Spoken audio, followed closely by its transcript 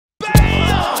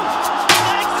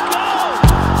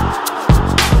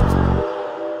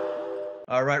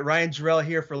All right, Ryan Jarrell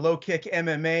here for LowKick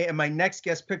MMA, and my next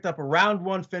guest picked up a round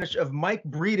one finish of Mike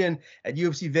Breeden at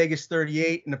UFC Vegas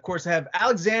 38. And of course, I have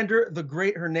Alexander the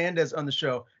Great Hernandez on the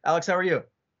show. Alex, how are you?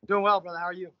 Doing well, brother. How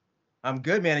are you? I'm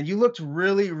good, man. And you looked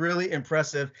really, really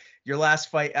impressive your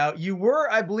last fight out. You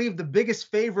were, I believe, the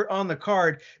biggest favorite on the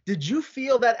card. Did you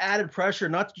feel that added pressure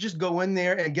not to just go in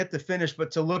there and get the finish, but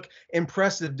to look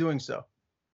impressive doing so?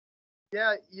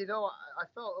 Yeah, I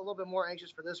felt a little bit more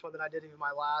anxious for this one than I did in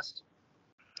my last.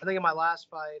 I think in my last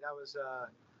fight, I was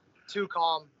too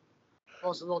calm,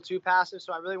 almost a little too passive.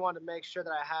 So I really wanted to make sure that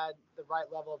I had the right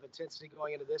level of intensity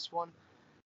going into this one.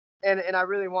 And I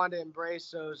really wanted to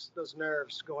embrace those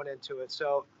nerves going into it.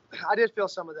 So I did feel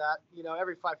some of that.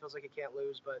 Every fight feels like it can't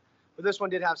lose, but this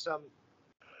one did have some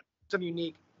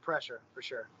unique pressure for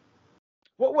sure.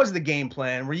 What was the game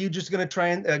plan? Were you just going to try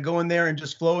and go in there and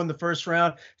just flow in the first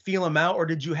round, feel them out, or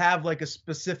did you have like a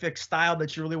specific style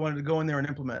that you really wanted to go in there and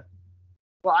implement?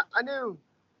 Well, I know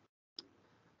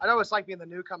it's like being the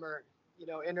newcomer,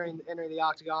 entering the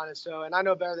octagon, and I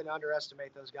know better than to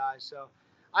underestimate those guys. So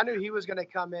I knew he was going to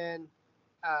come in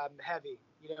heavy.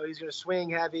 He's going to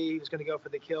swing heavy. He was going to go for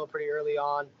the kill pretty early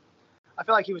on. I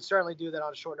feel like he would certainly do that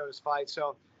on a short notice fight.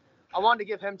 So I wanted to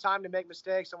give him time to make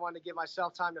mistakes. I wanted to give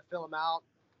myself time to fill him out.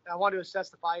 And I wanted to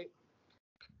assess the fight.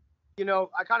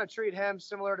 I kind of treat him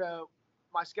similar to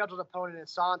my scheduled opponent in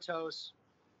Santos,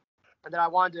 and then I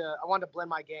wanted to blend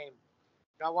my game.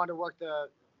 I wanted to work the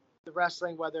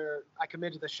wrestling, whether I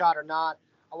committed to the shot or not.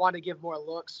 I wanted to give more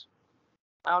looks.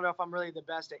 I don't know if I'm really the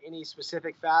best at any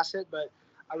specific facet, but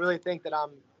I really think that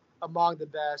I'm among the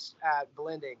best at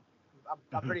blending.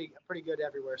 I'm pretty good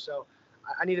everywhere. So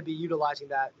I need to be utilizing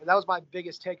that. And that was my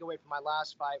biggest takeaway from my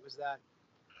last fight was that,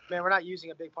 man, we're not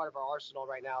using a big part of our arsenal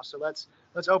right now. So let's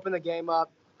open the game up.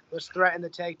 Let's threaten the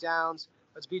takedowns.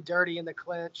 Let's be dirty in the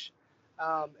clinch.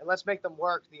 And let's make them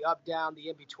work, the up, down, the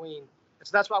in-between. And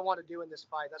so that's what I want to do in this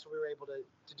fight. That's what we were able to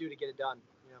do to get it done.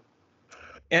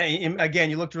 And again,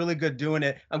 you looked really good doing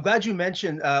it. I'm glad you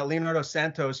mentioned Leonardo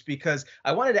Santos because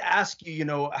I wanted to ask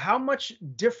you, how much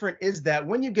different is that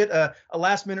when you get a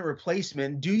last-minute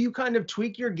replacement? Do you kind of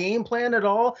tweak your game plan at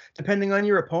all depending on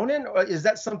your opponent? Or is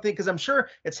that something, because I'm sure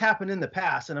it's happened in the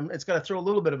past, and it's got to throw a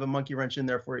little bit of a monkey wrench in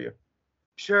there for you?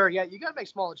 Sure, yeah, you got to make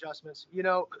small adjustments.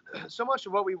 So much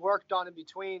of what we worked on in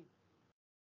between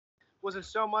wasn't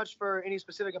so much for any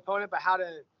specific opponent, but how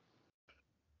to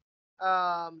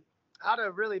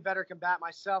really better combat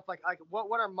myself. Like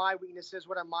what are my weaknesses?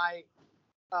 What are my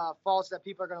faults that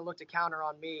people are going to look to counter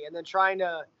on me? And then trying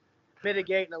to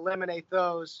mitigate and eliminate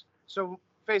those. So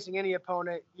facing any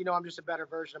opponent, I'm just a better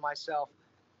version of myself.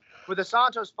 With the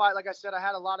Santos fight, like I said, I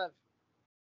had a lot of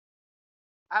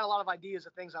ideas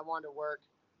of things I wanted to work.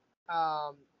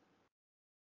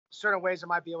 Certain ways I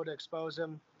might be able to expose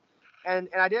him. And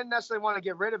I didn't necessarily want to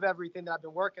get rid of everything that I've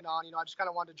been working on. I just kind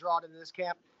of wanted to draw it into this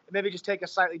camp and maybe just take a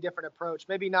slightly different approach.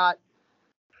 Maybe not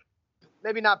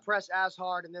press as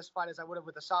hard in this fight as I would have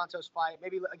with the Santos fight.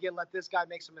 Maybe, again, let this guy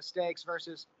make some mistakes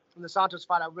versus in the Santos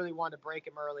fight, I really wanted to break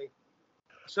him early.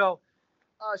 So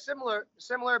similar,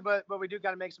 but we do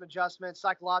got to make some adjustments.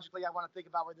 Psychologically, I want to think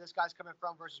about where this guy's coming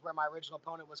from versus where my original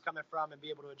opponent was coming from and be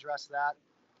able to address that.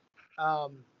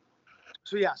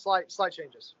 So, yeah, slight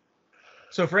changes.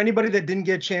 So for anybody that didn't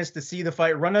get a chance to see the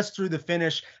fight, run us through the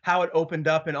finish, how it opened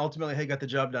up, and ultimately how you got the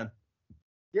job done.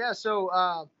 Yeah, so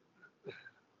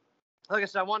like I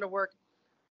said, I wanted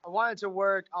to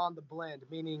work on the blend,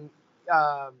 meaning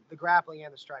the grappling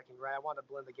and the striking, right? I wanted to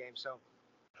blend the game. So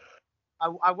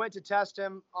I went to test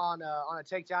him on a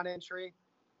takedown entry,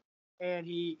 and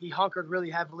he hunkered really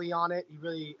heavily on it. He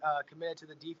really committed to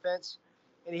the defense,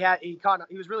 and he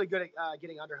was really good at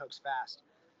getting underhooks fast.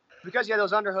 Because he had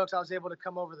those underhooks, I was able to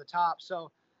come over the top. So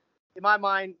in my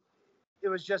mind, it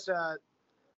was just a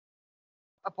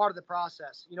part of the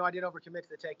process. I didn't overcommit to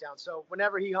the takedown. So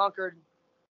whenever he hunkered,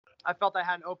 I felt I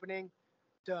had an opening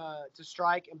to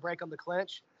strike and break on the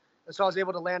clinch. And so I was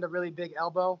able to land a really big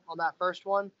elbow on that first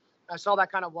one. I saw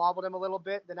that kind of wobbled him a little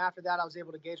bit. Then after that, I was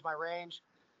able to gauge my range,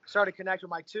 started to connect with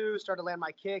my twos, started to land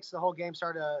my kicks. The whole game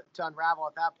started to unravel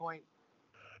at that point.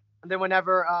 And then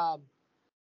whenever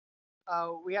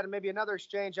we had maybe another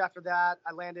exchange after that,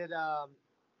 I landed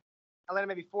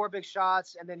maybe 4 big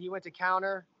shots, and then he went to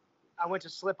counter. I went to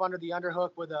slip under the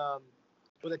underhook with a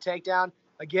takedown.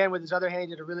 Again, with his other hand, he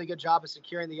did a really good job of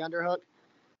securing the underhook.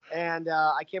 And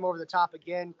I came over the top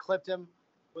again, clipped him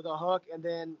with a hook, and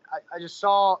then I just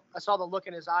saw the look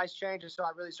in his eyes change, and so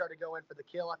I really started going for the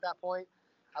kill at that point.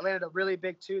 I landed a really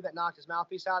big 2 that knocked his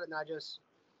mouthpiece out, and I just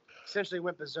essentially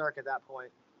went berserk at that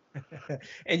point.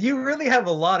 And you really have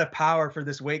a lot of power for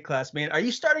this weight class, man. Are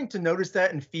you starting to notice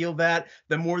that and feel that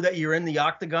the more that you're in the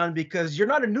octagon? Because you're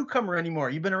not a newcomer anymore.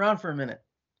 You've been around for a minute.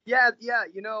 Yeah, yeah.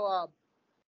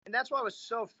 And that's why I was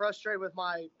so frustrated with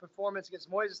my performance against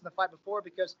Moises in the fight before,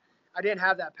 because I didn't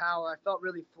have that power. I felt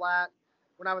really flat.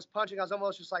 When I was punching, I was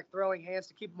almost just like throwing hands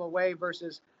to keep him away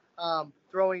versus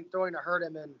throwing to hurt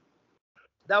him. And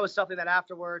that was something that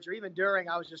afterwards or even during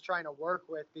I was just trying to work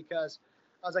with, because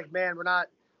I was like, man,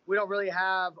 we don't really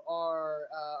have our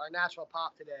natural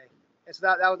pop today. And so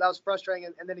that was frustrating.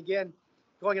 And then again,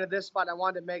 going into this fight, I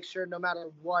wanted to make sure no matter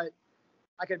what,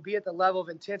 I could be at the level of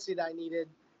intensity that I needed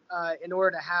in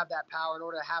order to have that power, in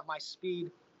order to have my speed.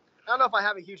 I don't know if I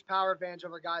have a huge power advantage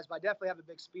over guys, but I definitely have a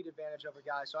big speed advantage over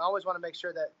guys. So I always want to make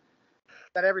sure that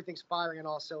everything's firing in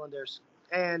all cylinders.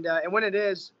 And when it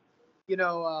is,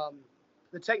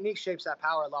 the technique shapes that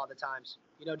power a lot of the times.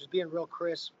 Just being real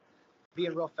crisp,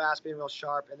 being real fast, being real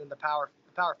sharp, and then the power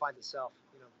finds itself.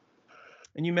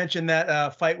 And you mentioned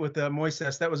that fight with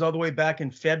Moises. That was all the way back in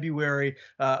February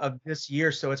of this year.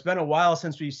 So it's been a while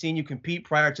since we've seen you compete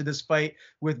prior to this fight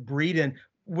with Breeden.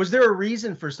 Was there a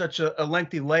reason for such a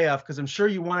lengthy layoff? Because I'm sure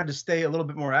you wanted to stay a little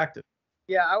bit more active.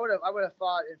 Yeah, I would have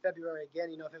fought in February again.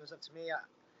 If it was up to me.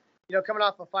 Coming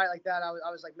off a fight like that, I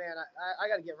was like, man, I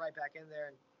got to get right back in there.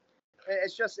 And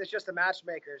it's just the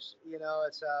matchmakers.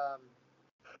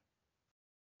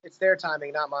 It's their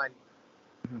timing, not mine.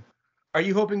 Are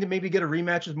you hoping to maybe get a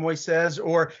rematch with Moises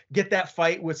or get that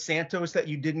fight with Santos that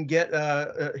you didn't get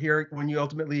here when you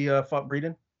ultimately fought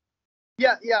Breeden?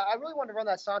 Yeah. I really wanted to run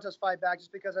that Santos fight back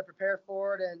just because I prepared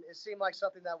for it, and it seemed like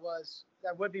something that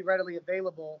would be readily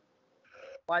available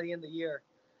by the end of the year.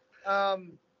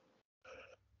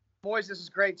 Moises is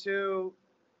great too.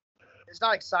 It's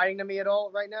not exciting to me at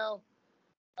all right now.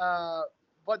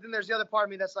 But then there's the other part of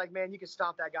me that's like, man, you can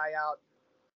stomp that guy out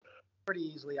pretty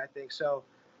easily, I think. So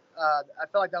I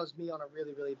felt like that was me on a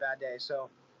really, really bad day. So,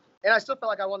 and I still felt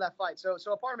like I won that fight. So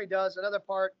a part of me does. Another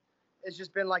part has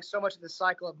just been like so much of the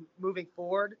cycle of moving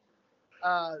forward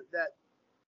that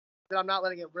I'm not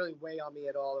letting it really weigh on me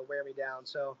at all or wear me down.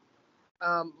 So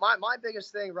my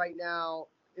biggest thing right now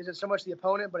isn't so much the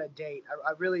opponent, but a date.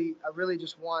 I really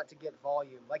just want to get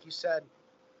volume. Like you said,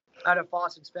 I haven't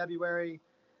fought since February.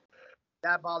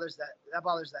 That bothers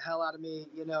the hell out of me.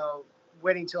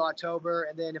 Waiting till October,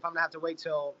 and then if I'm gonna have to wait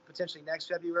till potentially next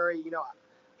February,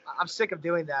 I'm sick of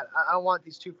doing that. I don't want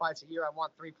these 2 fights a year. I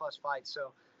want 3+ fights.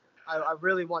 So I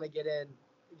really want to get in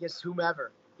against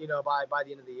whomever, by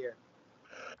the end of the year.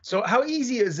 So how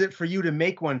easy is it for you to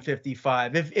make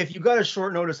 155 if you got a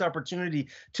short notice opportunity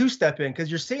to step in?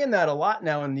 Because you're seeing that a lot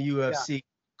now in the UFC. Yeah.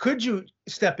 Could you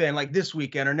step in like this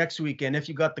weekend or next weekend if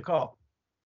you got the call?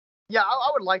 Yeah, I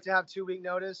would like to have 2-week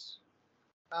notice.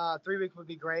 3 weeks would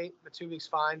be great, but 2 weeks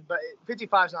fine. But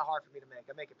 55 is not hard for me to make.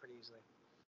 I make it pretty easily.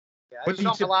 Yeah, it's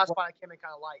just the last fight I came in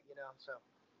kind of light, So.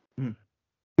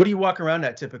 What do you walk around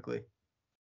at typically?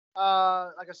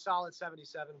 Like a solid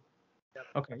 77. Yep.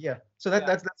 Okay, yeah. So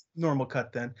that's normal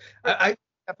cut then. A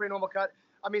pretty normal cut.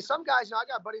 I mean, some guys, I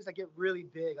got buddies that get really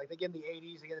big, like they get in the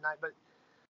 80s, they get in the 90s.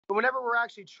 But whenever we're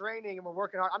actually training and we're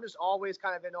working hard, I'm just always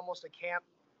kind of in almost a camp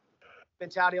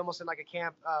mentality, almost in like a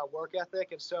camp work ethic,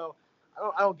 and so.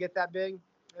 I don't get that big.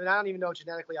 I mean, I don't even know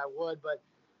genetically I would, but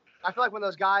I feel like when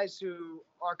those guys who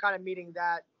are kind of meeting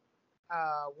that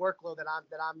workload that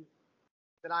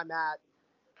I'm at,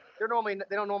 they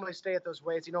don't normally stay at those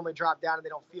weights. They normally drop down and they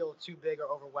don't feel too big or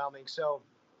overwhelming. So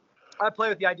I play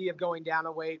with the idea of going down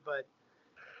a weight, but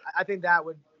I think that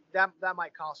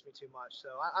might cost me too much. So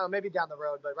I don't know, maybe down the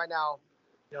road, but right now,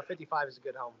 55 is a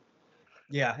good home.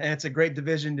 Yeah, and it's a great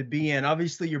division to be in.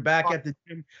 Obviously, you're back at the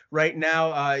gym right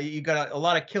now. You got a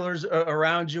lot of killers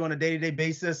around you on a day-to-day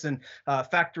basis, and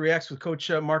Factory X with Coach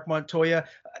Mark Montoya.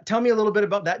 Tell me a little bit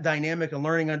about that dynamic and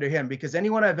learning under him, because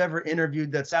anyone I've ever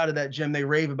interviewed that's out of that gym, they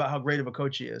rave about how great of a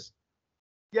coach he is.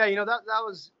 Yeah, that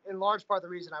was in large part the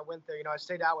reason I went there. I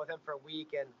stayed out with him for a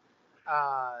week and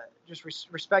just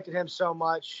respected him so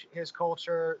much, his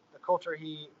culture, the culture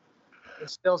he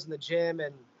instills in the gym,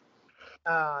 and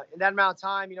in that amount of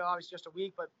time, obviously just a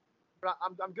week, but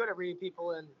I'm good at reading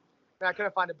people, and I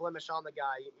couldn't find a blemish on the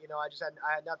guy.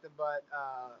 I had nothing but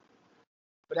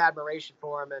admiration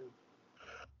for him, and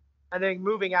I think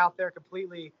moving out there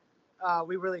completely,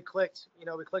 we really clicked.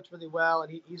 We clicked really well,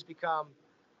 and he's become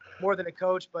more than a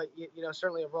coach, but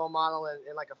certainly a role model and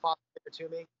like a father figure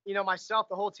to me. Myself,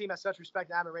 the whole team has such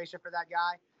respect and admiration for that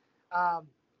guy,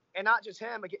 and not just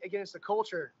him. Again, it's the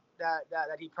culture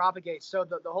that he propagates. So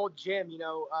the whole gym,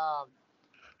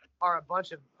 are a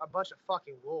bunch of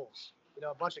fucking wolves,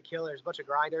 a bunch of killers, a bunch of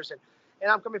grinders,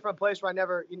 And I'm coming from a place where I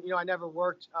never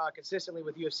worked consistently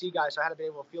with UFC guys, so I had to be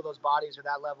able to feel those bodies or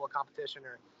that level of competition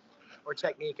or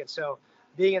technique. And so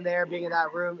being in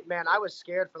that room, man, I was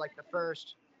scared for like the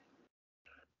first.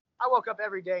 I woke up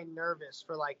every day nervous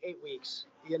for like 8 weeks,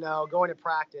 going to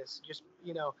practice, just,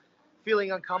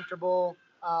 feeling uncomfortable,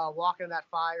 walking in that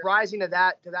fire. Rising to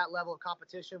that level of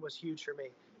competition was huge for me.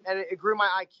 And it grew my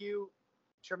IQ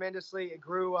tremendously. It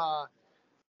grew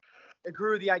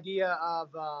the idea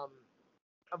of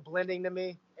blending to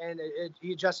me, and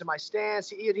he adjusted my stance.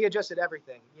 He adjusted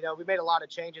everything. We made a lot of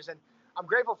changes, and I'm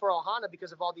grateful for Ohana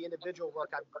because of all the individual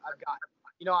work I've got.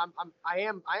 I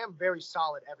am very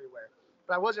solid everywhere,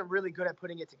 but I wasn't really good at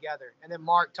putting it together. And then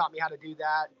Mark taught me how to do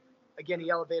that. Again, he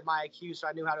elevated my IQ, so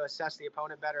I knew how to assess the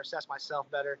opponent better, assess myself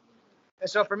better. And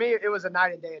so for me, it was a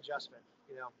night and day adjustment.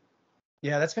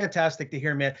 Yeah, that's fantastic to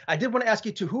hear, man. I did want to ask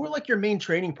you too, who are like your main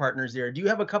training partners there? Do you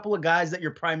have a couple of guys that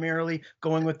you're primarily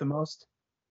going with the most?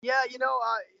 Yeah,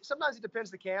 sometimes it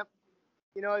depends the camp.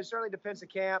 It certainly depends the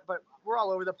camp, but we're all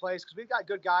over the place because we've got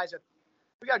good guys.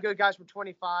 We got good guys from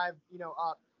 25,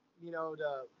 up,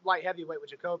 to light heavyweight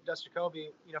with Dustin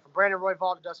Jacoby, from Brandon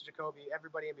Royval to Dustin Jacoby,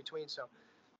 everybody in between. So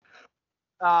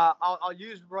I'll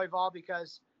use Royval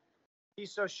because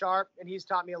he's so sharp, and he's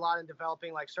taught me a lot in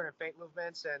developing like certain feint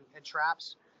movements and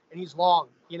traps. And he's long,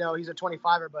 he's a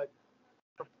 25er, but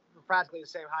we're practically the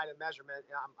same height and measurement.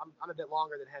 I'm a bit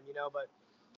longer than him, but.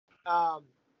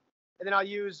 And then I'll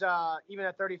use, even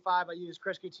at 35, I use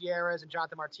Chris Gutierrez and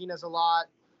Jonathan Martinez a lot.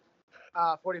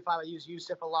 45, I use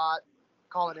Yusuf a lot.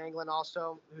 Colin Anglin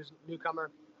also, who's a newcomer.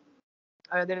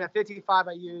 And then at 55,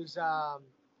 I use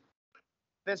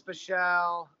Vince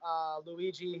Pichel,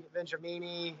 Luigi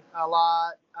Vengermini a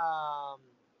lot.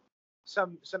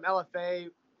 Some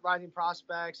LFA rising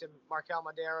prospects, and Markel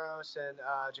Maderos and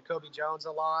Jacoby Jones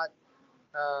a lot.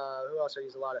 Who else I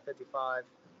use a lot at 55?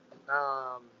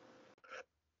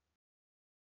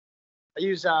 I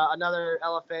use another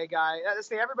LFA guy. This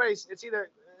thing, it's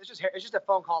just a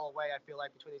phone call away. I feel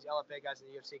like between these LFA guys and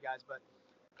the UFC guys, but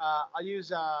I'll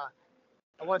use a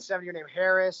 170er named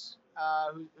Harris,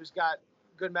 who's got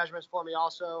good measurements for me.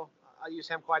 Also, I use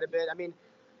him quite a bit. I mean,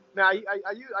 man,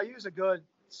 I use a good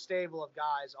stable of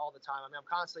guys all the time. I mean, I'm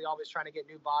constantly always trying to get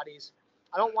new bodies.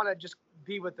 I don't want to just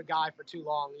be with the guy for too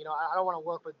long. I don't want to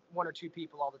work with one or two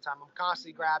people all the time. I'm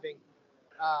constantly grabbing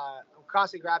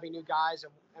new guys,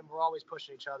 and we're always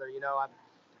pushing each other.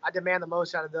 I demand the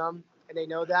most out of them, and they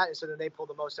know that, and so then they pull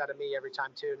the most out of me every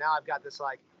time too. Now I've got this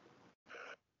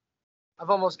I've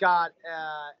almost got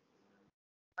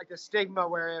like the stigma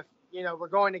where if we're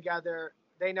going together,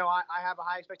 they know I have a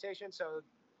high expectation. So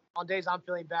on days I'm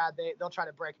feeling bad, they'll try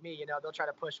to break me. They'll try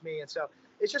to push me, and so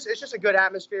it's just a good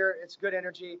atmosphere. It's good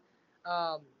energy.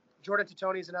 Jordan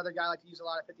Totoni is another guy I like to use a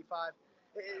lot at 55.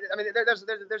 I mean,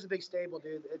 there's a big stable,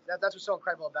 dude. That's what's so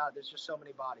incredible about it. There's just so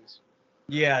many bodies.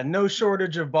 Yeah, no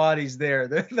shortage of bodies there.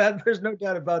 There's no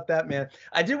doubt about that, man.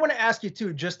 I did want to ask you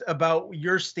too, just about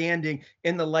your standing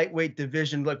in the lightweight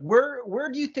division. Like, where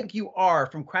do you think you are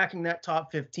from cracking that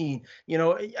top 15?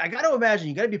 I got to imagine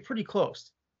you got to be pretty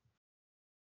close.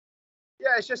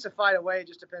 Yeah, it's just a fight away. It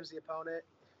just depends the opponent.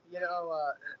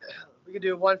 We could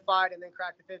do one fight and then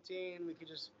crack the 15. We could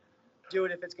just do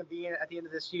it if it's convenient at the end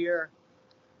of this year.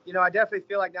 I definitely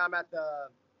feel like now I'm at the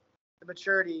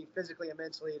maturity physically and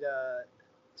mentally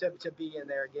to be in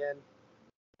there again,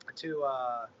 to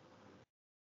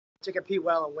compete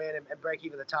well and win and break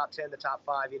even the top 10, the top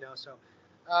 5. So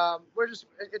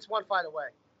it's one fight away.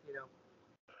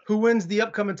 Who wins the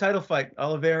upcoming title fight,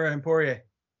 Oliveira and Poirier?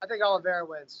 I think Oliveira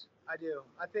wins. I do.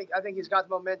 I think he's got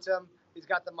the momentum. He's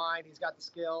got the mind. He's got the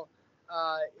skill.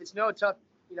 It's no tough.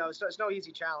 So it's no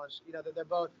easy challenge.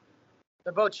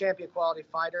 They're both champion quality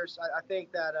fighters. I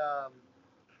think that I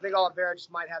think Oliveira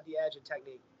just might have the edge in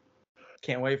technique.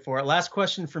 Can't wait for it. Last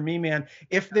question for me, man.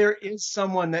 If there is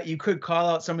someone that you could call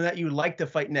out, someone that you would like to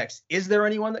fight next, is there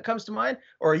anyone that comes to mind,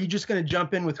 or are you just going to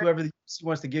jump in with whoever the UFC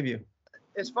wants to give you?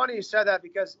 It's funny you said that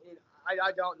because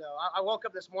I don't know. I woke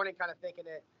up this morning kind of thinking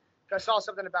it. I saw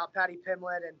something about Patty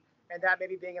Pimlet and that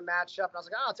maybe being a matchup, and I was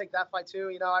like, I'll take that fight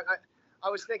too. I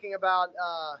was thinking about.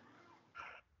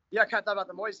 I kind of thought about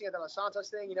the Moisés and the Los Santos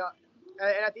thing, and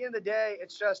at the end of the day,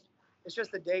 it's just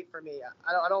the date for me.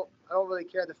 I don't really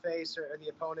care the face or the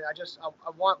opponent. I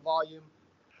want volume.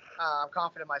 I'm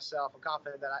confident in myself. I'm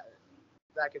confident that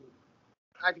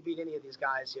I can beat any of these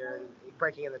guys here,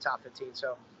 breaking in the top 15.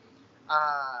 So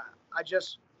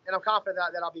and I'm confident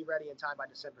that I'll be ready in time by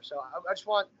December. So I just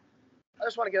want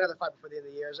to get another fight before the end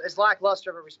of the year. As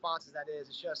lackluster of a response as that is,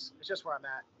 it's just where I'm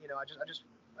at. I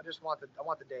just want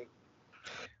the date.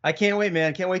 I can't wait,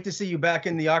 man. Can't wait to see you back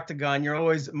in the octagon. You're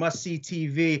always must-see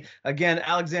TV. Again,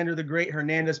 Alexander the Great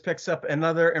Hernandez picks up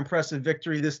another impressive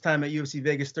victory, this time at UFC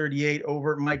Vegas 38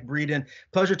 over Mike Breeden.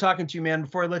 Pleasure talking to you, man.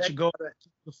 Before I let you go to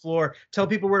the floor, tell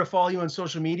people where to follow you on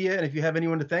social media, and if you have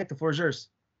anyone to thank, the floor is yours.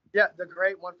 Yeah, the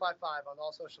Great 155 on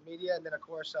all social media, and then of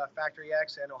course Factory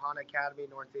X and Ohana Academy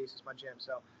Northeast is my gym.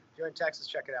 So if you're in Texas,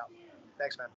 check it out.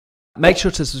 Thanks, man. Make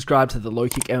sure to subscribe to the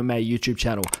LowKick MMA YouTube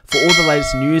channel for all the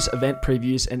latest news, event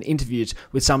previews, and interviews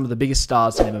with some of the biggest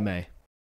stars in MMA.